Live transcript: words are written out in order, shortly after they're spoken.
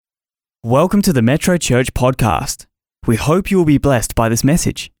Welcome to the Metrochurch podcast. We hope you will be blessed by this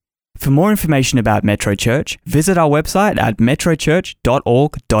message. For more information about Metrochurch, visit our website at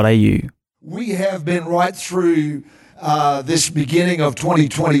metrochurch.org.au. We have been right through this beginning of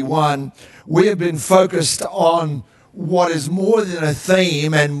 2021. We have been focused on what is more than a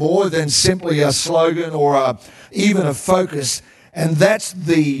theme and more than simply a slogan or even a focus, and that's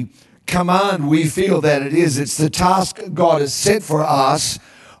the command we feel that it is. It's the task God has set for us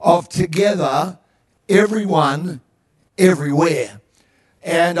of together, everyone, everywhere.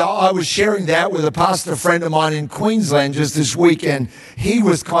 And I was sharing that with a pastor friend of mine in Queensland just this week, and he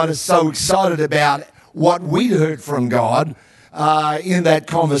was kind of so excited about what we'd heard from God in that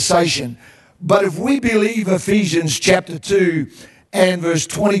conversation. But if we believe Ephesians chapter 2 and verse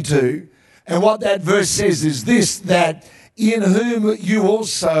 22, and what that verse says is this, that in whom you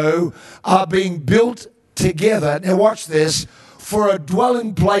also are being built together. Now watch this, for a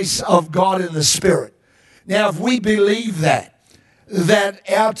dwelling place of God in the Spirit. Now, if we believe that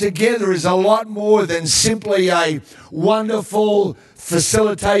our together is a lot more than simply a wonderful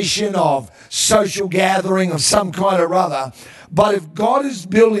facilitation of social gathering of some kind or other, but if God is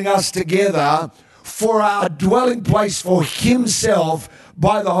building us together for a dwelling place for Himself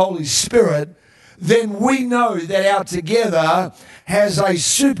by the Holy Spirit, then we know that our together has a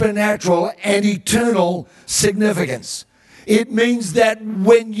supernatural and eternal significance. It means that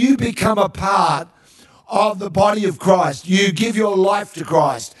when you become a part of the body of Christ, you give your life to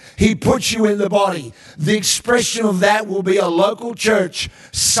Christ, He puts you in the body. The expression of that will be a local church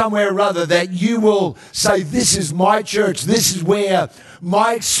somewhere or other, that you will say, this is my church, this is where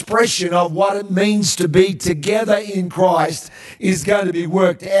my expression of what it means to be together in Christ is going to be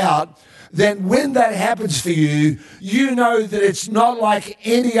worked out. Then when that happens for you, you know that it's not like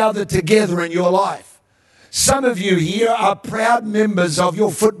any other together in your life. Some of you here are proud members of your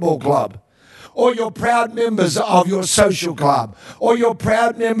football club, or you're proud members of your social club, or you're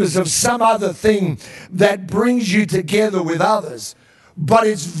proud members of some other thing that brings you together with others. But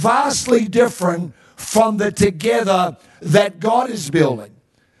it's vastly different from the together that God is building.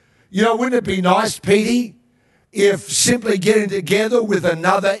 You know, wouldn't it be nice, Petey, if simply getting together with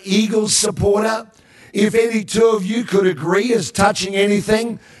another Eagles supporter, if any two of you could agree as touching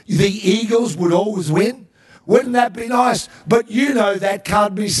anything, the Eagles would always win? Wouldn't that be nice? But you know that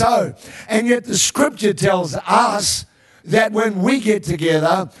can't be so. And yet the Scripture tells us that when we get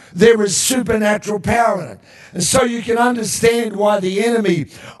together, there is supernatural power in it. And so you can understand why the enemy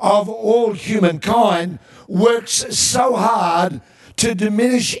of all humankind works so hard to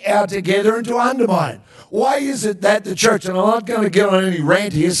diminish our together and to undermine it. Why is it that the church, and I'm not going to get on any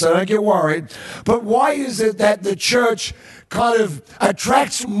rant here, so don't get worried, but why is it that the church kind of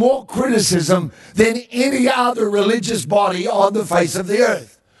attracts more criticism than any other religious body on the face of the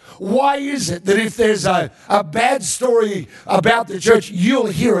earth? Why is it that if there's a bad story about the church, you'll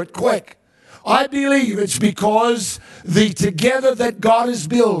hear it quick? I believe it's because the together that God is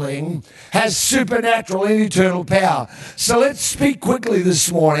building has supernatural and eternal power. So let's speak quickly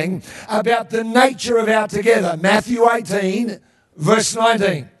this morning about the nature of our together. Matthew 18, verse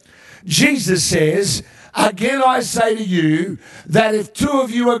 19. Jesus says, again I say to you that if two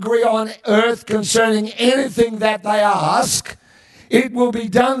of you agree on earth concerning anything that they ask, it will be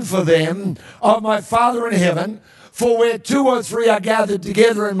done for them of my Father in heaven. For where two or three are gathered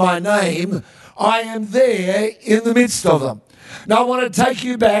together in my name, I am there in the midst of them. Now I want to take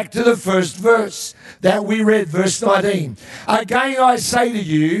you back to the first verse that we read, verse 19. Again I say to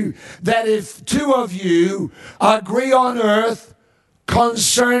you that if two of you agree on earth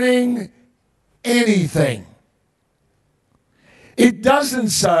concerning anything. It doesn't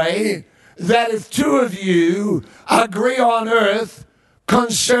say that if two of you agree on earth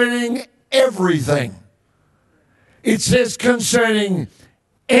concerning everything. It says concerning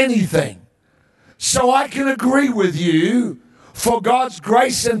anything. So I can agree with you for God's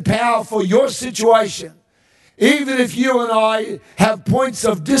grace and power for your situation, even if you and I have points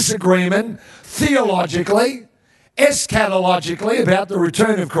of disagreement theologically, eschatologically about the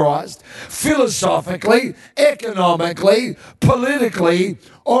return of Christ, philosophically, economically, politically,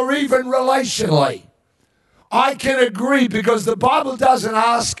 or even relationally. I can agree because the Bible doesn't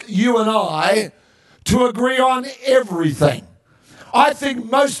ask you and I to agree on everything. I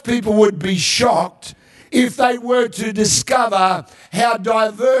think most people would be shocked if they were to discover how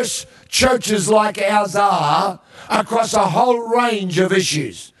diverse churches like ours are across a whole range of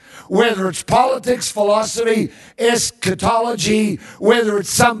issues. whether it's politics, philosophy, eschatology, whether it's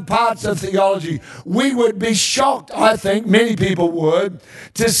some parts of theology, we would be shocked, I think, many people would,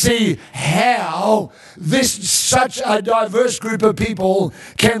 to see how such a diverse group of people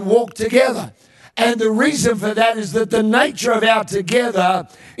can walk together. And the reason for that is that the nature of our together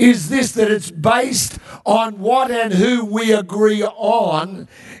is this, that it's based on what and who we agree on.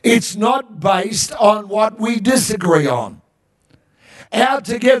 It's not based on what we disagree on. Our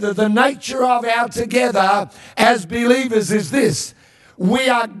together, the nature of our together as believers is this. We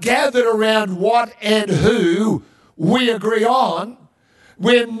are gathered around what and who we agree on.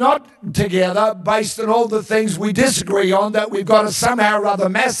 We're not together based on all the things we disagree on that we've got to somehow or other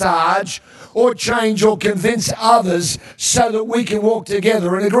massage or change or convince others so that we can walk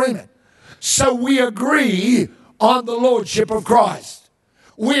together in agreement. So we agree on the Lordship of Christ.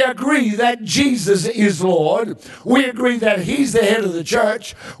 We agree that Jesus is Lord. We agree that He's the head of the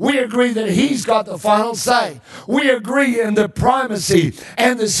church. We agree that He's got the final say. We agree in the primacy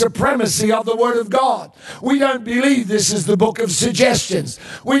and the supremacy of the Word of God. We don't believe this is the book of suggestions.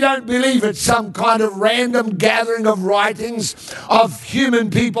 We don't believe it's some kind of random gathering of writings of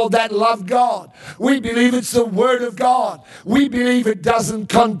human people that love God. We believe it's the Word of God. We believe it doesn't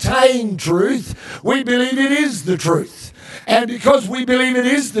contain truth. We believe it is the truth. And because we believe it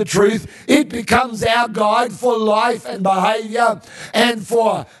is the truth, it becomes our guide for life and behavior and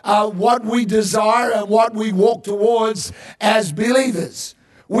for what we desire and what we walk towards as believers.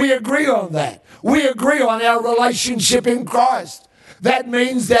 We agree on that. We agree on our relationship in Christ. That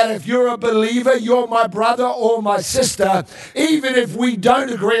means that if you're a believer, you're my brother or my sister, even if we don't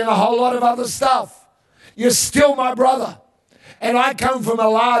agree on a whole lot of other stuff, you're still my brother. And I come from a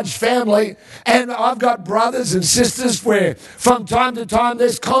large family, and I've got brothers and sisters where from time to time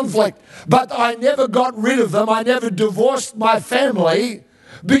there's conflict. But I never got rid of them. I never divorced my family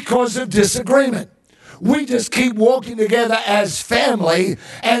because of disagreement. We just keep walking together as family,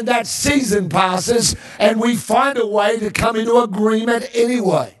 and that season passes, and we find a way to come into agreement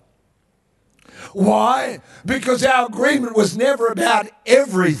anyway. Why? Because our agreement was never about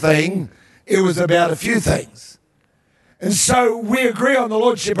everything. It was about a few things. And so we agree on the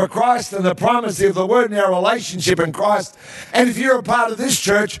Lordship of Christ and the primacy of the Word in our relationship in Christ. And if you're a part of this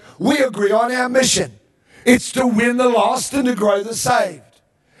church, we agree on our mission. It's to win the lost and to grow the saved.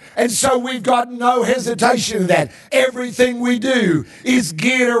 And so we've got no hesitation in that. Everything we do is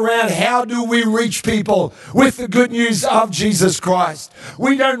geared around how do we reach people with the good news of Jesus Christ.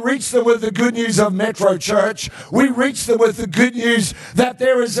 We don't reach them with the good news of Metro Church. We reach them with the good news that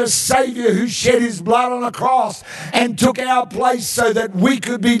there is a Savior who shed His blood on a cross and took our place so that we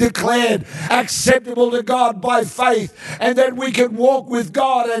could be declared acceptable to God by faith, and that we could walk with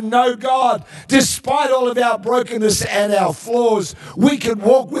God and know God. Despite all of our brokenness and our flaws, we can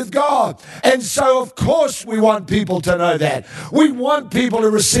walk with God. And so of course we want people to know that. We want people to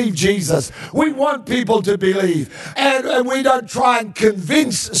receive Jesus. We want people to believe. And we don't try and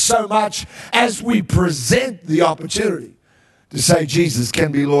convince so much as we present the opportunity to say Jesus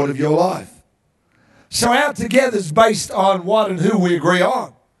can be Lord of your life. So our together is based on what and who we agree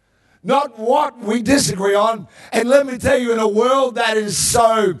on, not what we disagree on. And let me tell you, in a world that is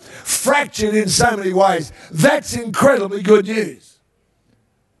so fractured in so many ways, that's incredibly good news.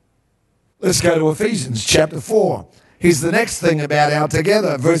 Let's go to Ephesians chapter 4. Here's the next thing about our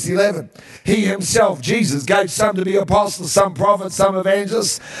together, verse 11. He Himself, Jesus, gave some to be apostles, some prophets, some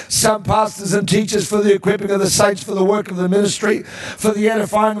evangelists, some pastors and teachers for the equipping of the saints, for the work of the ministry, for the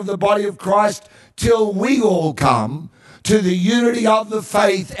edifying of the body of Christ, till we all come to the unity of the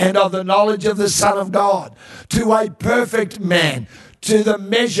faith and of the knowledge of the Son of God, to a perfect man, to the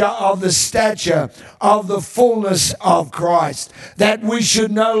measure of the stature of the fullness of Christ, that we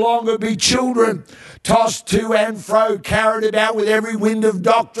should no longer be children, tossed to and fro, carried about with every wind of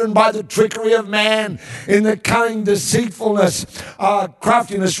doctrine by the trickery of man, in the cunning craftiness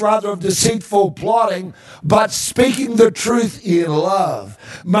of deceitful plotting, but speaking the truth in love,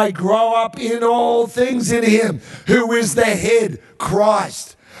 may grow up in all things in Him who is the head,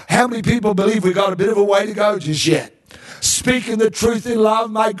 Christ. How many people believe we've got a bit of a way to go just yet? Speaking the truth in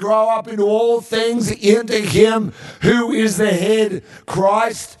love, may grow up in all things into Him who is the head,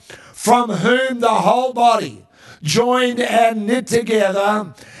 Christ, from whom the whole body, joined and knit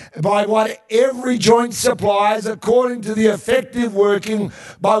together by what every joint supplies, according to the effective working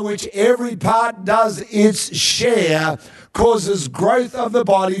by which every part does its share, causes growth of the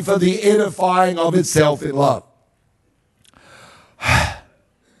body for the edifying of itself in love.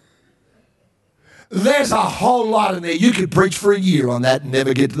 There's a whole lot in there. You could preach for a year on that and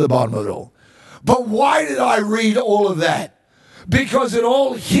never get to the bottom of it all. But why did I read all of that? because it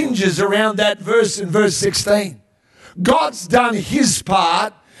all hinges around that verse in verse 16. God's done his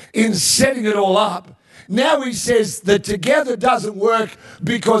part in setting it all up. Now he says that together doesn't work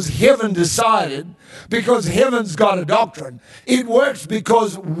because heaven decided, because heaven's got a doctrine. It works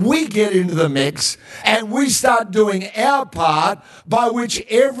because we get into the mix and we start doing our part, by which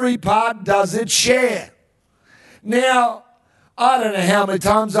every part does its share. Now, I don't know how many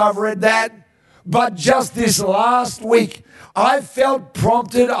times I've read that, but just this last week, I felt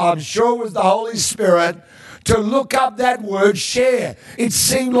prompted, I'm sure it was the Holy Spirit, to look up that word share. It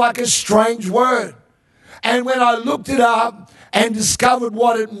seemed like a strange word. And when I looked it up and discovered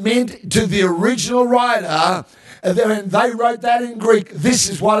what it meant to the original writer, and they wrote that in Greek, this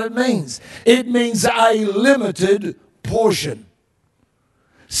is what it means. It means a limited portion.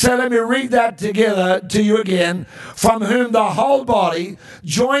 So let me read that together to you again. From whom the whole body,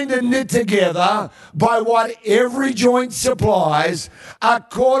 joined and knit together by what every joint supplies,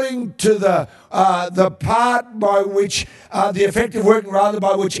 according to the part by which, the effective working rather,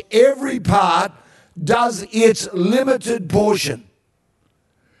 by which every part does its limited portion.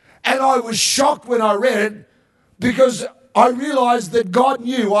 And I was shocked when I read it, because I realized that God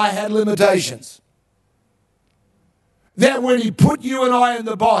knew I had limitations. That when he put you and I in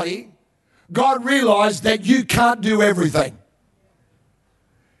the body, God realized that you can't do everything.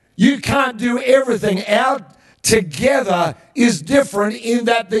 You can't do everything. Our together is different in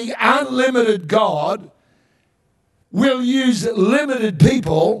that the unlimited God will use limited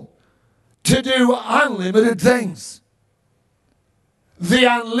people to do unlimited things. The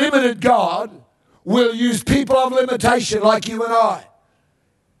unlimited God will use people of limitation like you and I.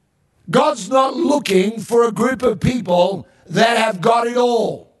 God's not looking for a group of people that have got it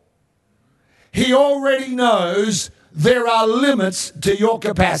all. He already knows there are limits to your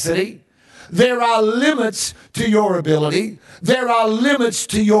capacity. There are limits to your ability. There are limits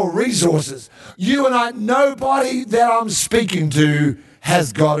to your resources. You and I, nobody that I'm speaking to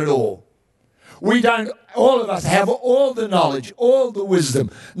has got it all. We don't, all of us have all the knowledge, all the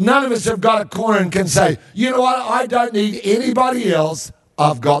wisdom. None of us have got a corner and can say, you know what, I don't need anybody else.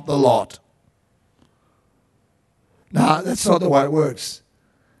 I've got the lot. No, that's not the way it works.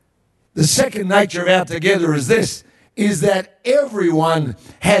 The second nature of our together is this, is that everyone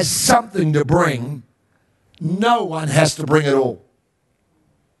has something to bring. No one has to bring it all.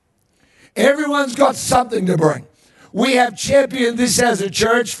 Everyone's got something to bring. We have championed this as a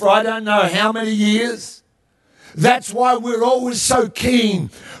church for I don't know how many years. That's why we're always so keen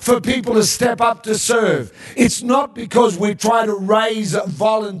for people to step up to serve. It's not because we try to raise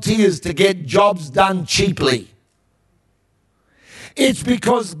volunteers to get jobs done cheaply. It's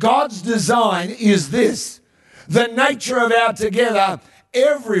because God's design is this. The nature of our together,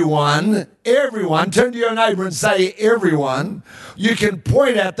 everyone, turn to your neighbor and say everyone. You can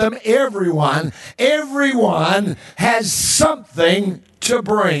point at them, everyone has something to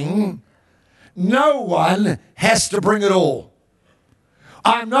bring. No one has to bring it all.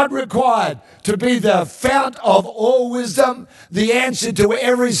 I'm not required to be the fount of all wisdom, the answer to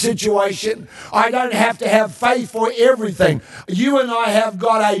every situation. I don't have to have faith for everything. You and I have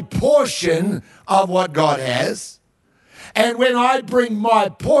got a portion of what God has. And when I bring my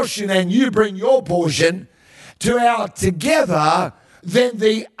portion and you bring your portion to our together, then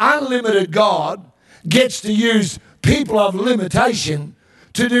the unlimited God gets to use people of limitation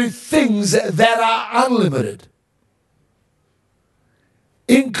to do things that are unlimited.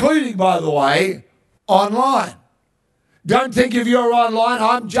 Including, by the way, online. Don't think if you're online,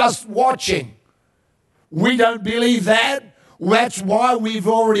 I'm just watching. We don't believe that. That's why we've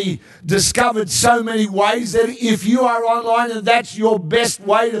already discovered so many ways that if you are online and that's your best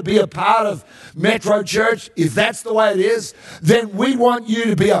way to be a part of Metro Church, if that's the way it is, then we want you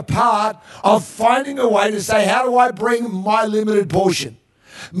to be a part of finding a way to say, how do I bring my limited portion?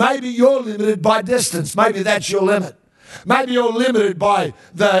 Maybe you're limited by distance. Maybe that's your limit. Maybe you're limited by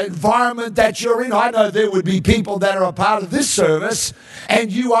the environment that you're in. I know there would be people that are a part of this service and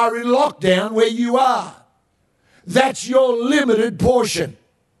you are in lockdown where you are. That's your limited portion.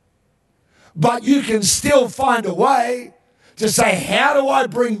 But you can still find a way to say, how do I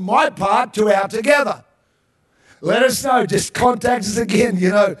bring my part to our together? Let us know. Just contact us again. You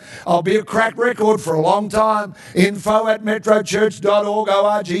know, I'll be a crack record for a long time.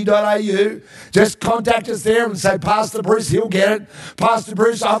 info@metrochurch.org.au. Just contact us there and say, Pastor Bruce, he'll get it. Pastor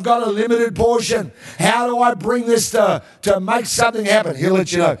Bruce, I've got a limited portion. How do I bring this to make something happen? He'll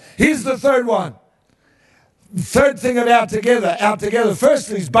let you know. Here's the third one. Third thing about together. Our together,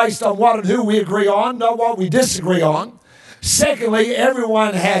 firstly, is based on what and who we agree on, not what we disagree on. Secondly,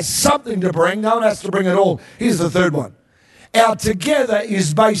 everyone has something to bring. No one has to bring it all. Here's the third one. Our together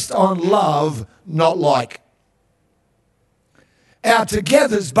is based on love, not like. Our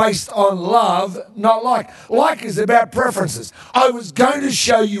together is based on love, not like. Like is about preferences. I was going to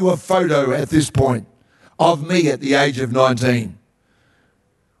show you a photo at this point of me at the age of 19.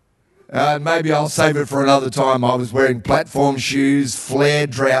 Maybe I'll save it for another time. I was wearing platform shoes,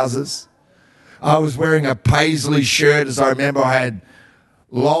 flared trousers. I was wearing a paisley shirt. As I remember, I had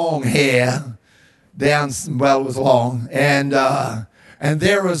long hair down, well, it was long. And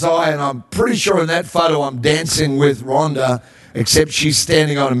there was I, and I'm pretty sure in that photo I'm dancing with Rhonda, except she's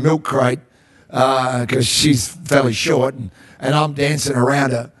standing on a milk crate because she's fairly short, and I'm dancing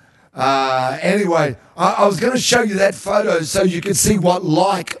around her. Anyway, I was going to show you that photo so you could see what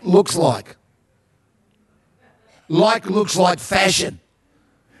like looks like. Like looks like fashion.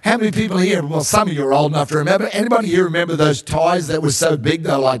 How many people here, well, some of you are old enough to remember. Anybody here remember those ties that were so big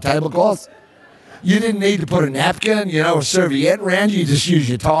they were like tablecloths? You didn't need to put a napkin, a serviette around you. You just used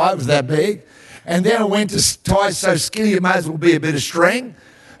your tie. It was that big. And then I went to ties so skinny it may as well be a bit of string.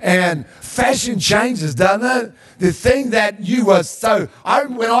 And fashion changes, doesn't it? The thing that you were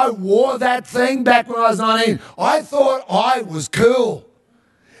when I wore that thing back when I was 19, I thought I was cool.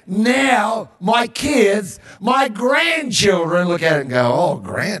 Now, my kids, my grandchildren look at it and go, oh,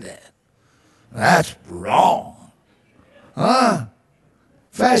 granddad, that's wrong.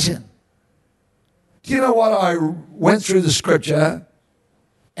 Fashion. Do you know what? I went through the scripture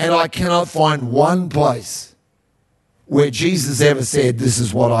and I cannot find one place where Jesus ever said, this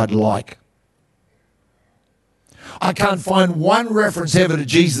is what I'd like. I can't find one reference ever to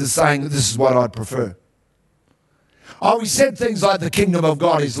Jesus saying, this is what I'd prefer. Oh, he said things like the kingdom of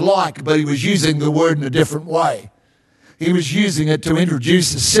God is like, but he was using the word in a different way. He was using it to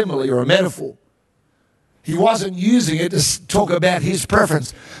introduce a simile or a metaphor. He wasn't using it to talk about his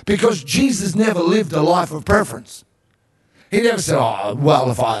preference, because Jesus never lived a life of preference. He never said, oh,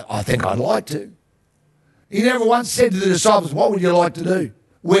 well, if I think I'd like to. He never once said to the disciples, what would you like to do?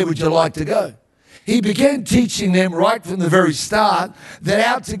 Where would you like to go? He began teaching them right from the very start that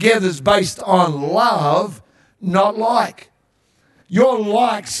our together is based on love, not like. Your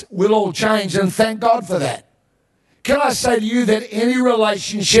likes will all change, and thank God for that. Can I say to you that any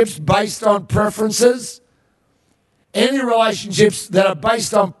relationships based on preferences, any relationships that are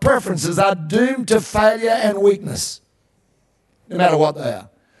based on preferences are doomed to failure and weakness, no matter what they are.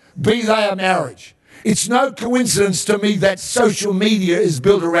 Be they a marriage. It's no coincidence to me that social media is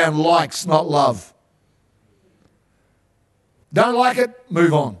built around likes, not love. Don't like it?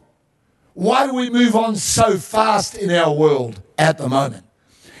 Move on. Why do we move on so fast in our world at the moment?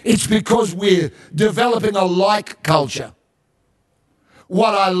 It's because we're developing a like culture.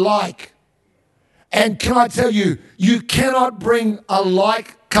 What I like. And can I tell you, you cannot bring a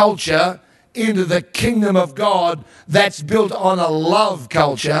like culture into the kingdom of God that's built on a love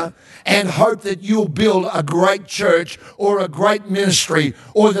culture and hope that you'll build a great church or a great ministry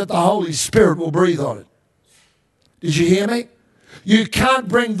or that the Holy Spirit will breathe on it. Did you hear me? You can't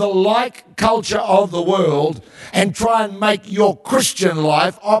bring the like culture of the world and try and make your Christian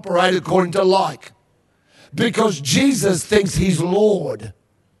life operate according to like. Because Jesus thinks he's Lord.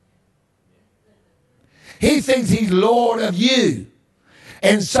 He thinks he's Lord of you.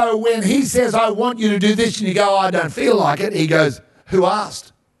 And so when he says, I want you to do this, and you go, oh, I don't feel like it, he goes, who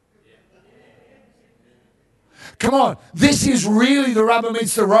asked? Come on, this is really the rubber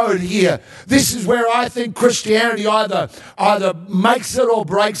meets the road here. This is where I think Christianity either makes it or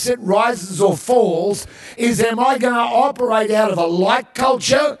breaks it, rises or falls, is am I going to operate out of a like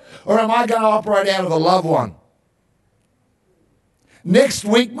culture or am I going to operate out of a love one? Next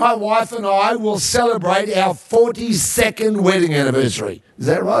week, my wife and I will celebrate our 42nd wedding anniversary. Is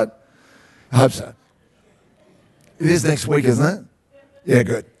that right? I hope so. It is next week, isn't it? Yeah,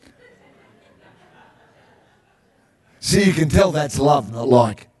 good. See, you can tell that's love, not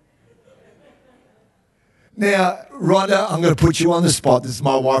like. Now, Rhonda, I'm going to put you on the spot. This is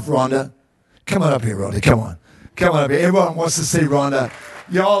my wife, Rhonda. Come on up here, Rhonda. Come on. Come on up here. Everyone wants to see Rhonda.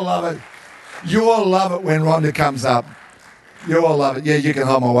 You all love it. You all love it when Rhonda comes up. You all love it. Yeah, you can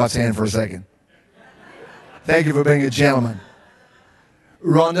hold my wife's hand for a second. Thank you for being a gentleman.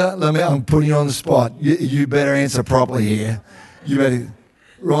 Rhonda, I'm putting you on the spot. You better answer properly here. You better.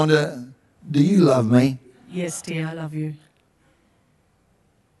 Rhonda, do you love me? Yes, dear, I love you.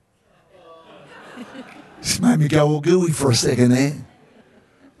 This made me go all gooey for a second there.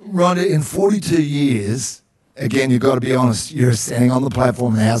 Rhonda, in 42 years, again, you've got to be honest, you're standing on the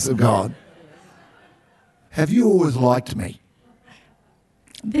platform in the house of God. Have you always liked me?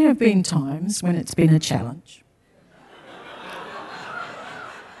 There have been times when it's been a challenge.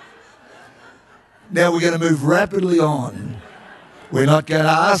 Now we're going to move rapidly on. We're not going to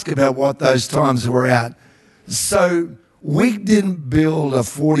ask about what those times were at. So we didn't build a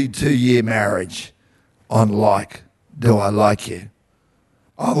 42-year marriage on do I like you?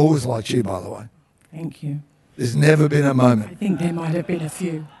 I've always liked you, by the way. Thank you. There's never been a moment. I think there might have been a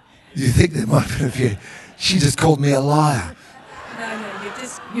few. You think there might have been a few? She just called me a liar.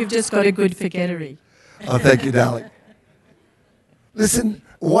 No, you've just got a good forgettery. Oh, thank you, darling. Listen,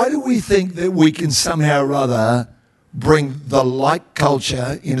 why do we think that we can somehow or other bring the like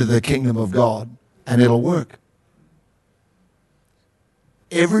culture into the kingdom of God and it'll work?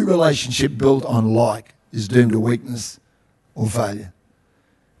 Every relationship built on like is doomed to weakness or failure.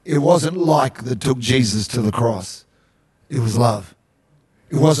 It wasn't like that took Jesus to the cross. It was love.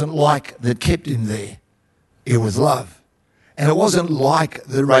 It wasn't like that kept him there. It was love. And it wasn't like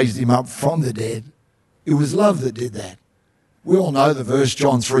that raised him up from the dead. It was love that did that. We all know the verse,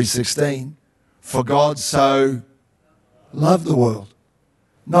 John 3:16. For God so loved the world.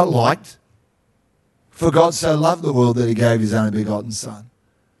 Not liked. For God so loved the world that he gave his only begotten Son.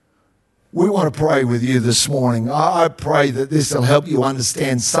 We want to pray with you this morning. I pray that this will help you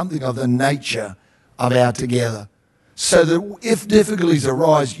understand something of the nature of our together. So that if difficulties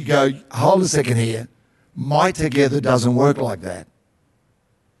arise, you go, hold a second here. My together doesn't work like that.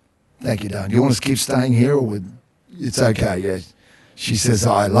 Thank you, Don. Do you want us to keep staying here? It's okay, yes. She says,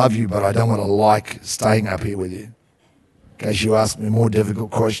 I love you, but I don't want to like staying up here with you. In case you ask me more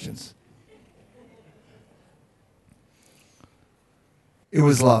difficult questions. It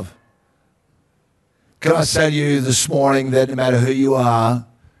was love. Can I say to you this morning that no matter who you are,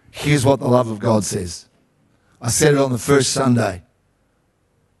 here's what the love of God says. I said it on the first Sunday.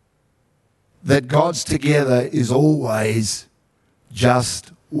 That God's together is always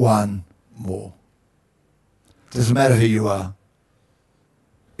just one more. Doesn't matter who you are.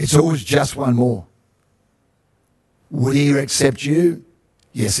 It's always just one more. Would he accept you?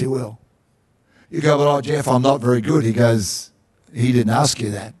 Yes, he will. You go, well, Geoff, I'm not very good. He goes, he didn't ask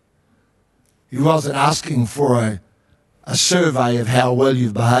you that. He wasn't asking for a survey of how well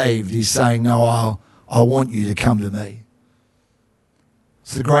you've behaved. He's saying, no, I want you to come to me.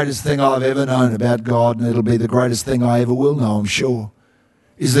 It's the greatest thing I've ever known about God, and it'll be the greatest thing I ever will know, I'm sure,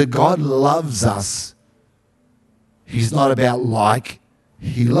 is that God loves us. He's not about like,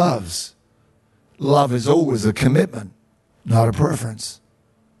 he loves. Love is always a commitment, not a preference.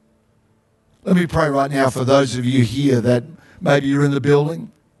 Let me pray right now for those of you here that maybe you're in the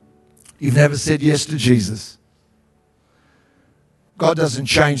building. You've never said yes to Jesus. God doesn't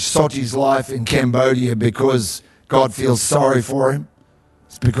change Soti's life in Cambodia because God feels sorry for him.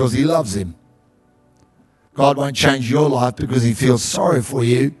 It's because he loves him. God won't change your life because he feels sorry for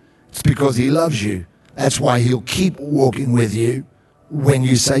you. It's because he loves you. That's why he'll keep walking with you when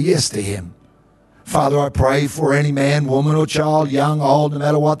you say yes to him. Father, I pray for any man, woman or child, young, old, no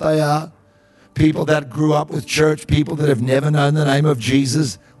matter what they are, people that grew up with church, people that have never known the name of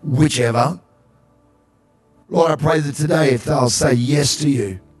Jesus, whichever. Lord, I pray that today if they'll say yes to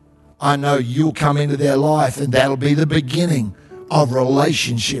you, I know you'll come into their life and that'll be the beginning of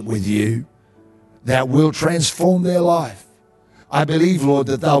relationship with you that will transform their life. I believe, Lord,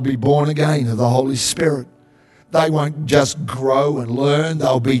 that they'll be born again of the Holy Spirit. They won't just grow and learn,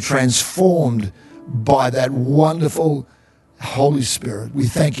 they'll be transformed by that wonderful Holy Spirit. We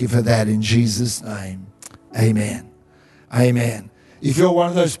thank you for that in Jesus' name. Amen. Amen. If you're one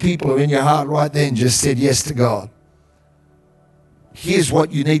of those people who in your heart right then just said yes to God, here's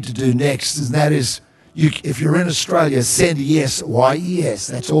what you need to do next, and that is, if you're in Australia, send yes, Y-E-S.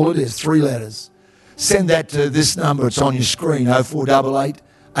 That's all it is, 3 letters. Send that to this number. It's on your screen, 0488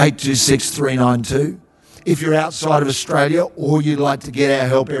 826 392. If you're outside of Australia or you'd like to get our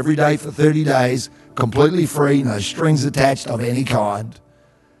help every day for 30 days, completely free, no strings attached of any kind,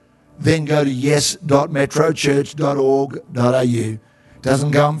 then go to yes.metrochurch.org.au. It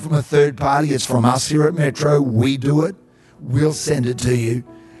doesn't come from a third party. It's from us here at Metro. We do it. We'll send it to you.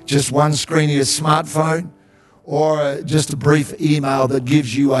 Just one screen of your smartphone or just a brief email that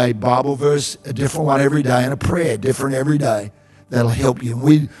gives you a Bible verse, a different one every day, and a prayer, different every day. That'll help you.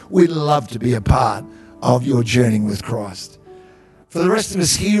 We'd love to be a part of your journey with Christ. For the rest of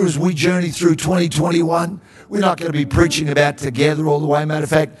us here, as we journey through 2021, we're not going to be preaching about together all the way. Matter of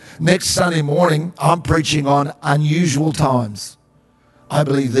fact, next Sunday morning, I'm preaching on unusual times. I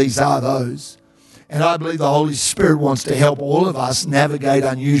believe these are those. And I believe the Holy Spirit wants to help all of us navigate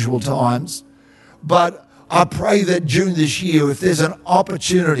unusual times. But I pray that during this year, if there's an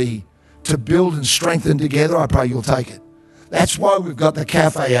opportunity to build and strengthen together, I pray you'll take it. That's why we've got the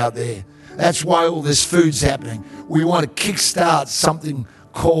cafe out there. That's why all this food's happening. We want to kickstart something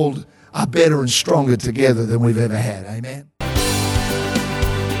called are better and stronger together than we've ever had. Amen.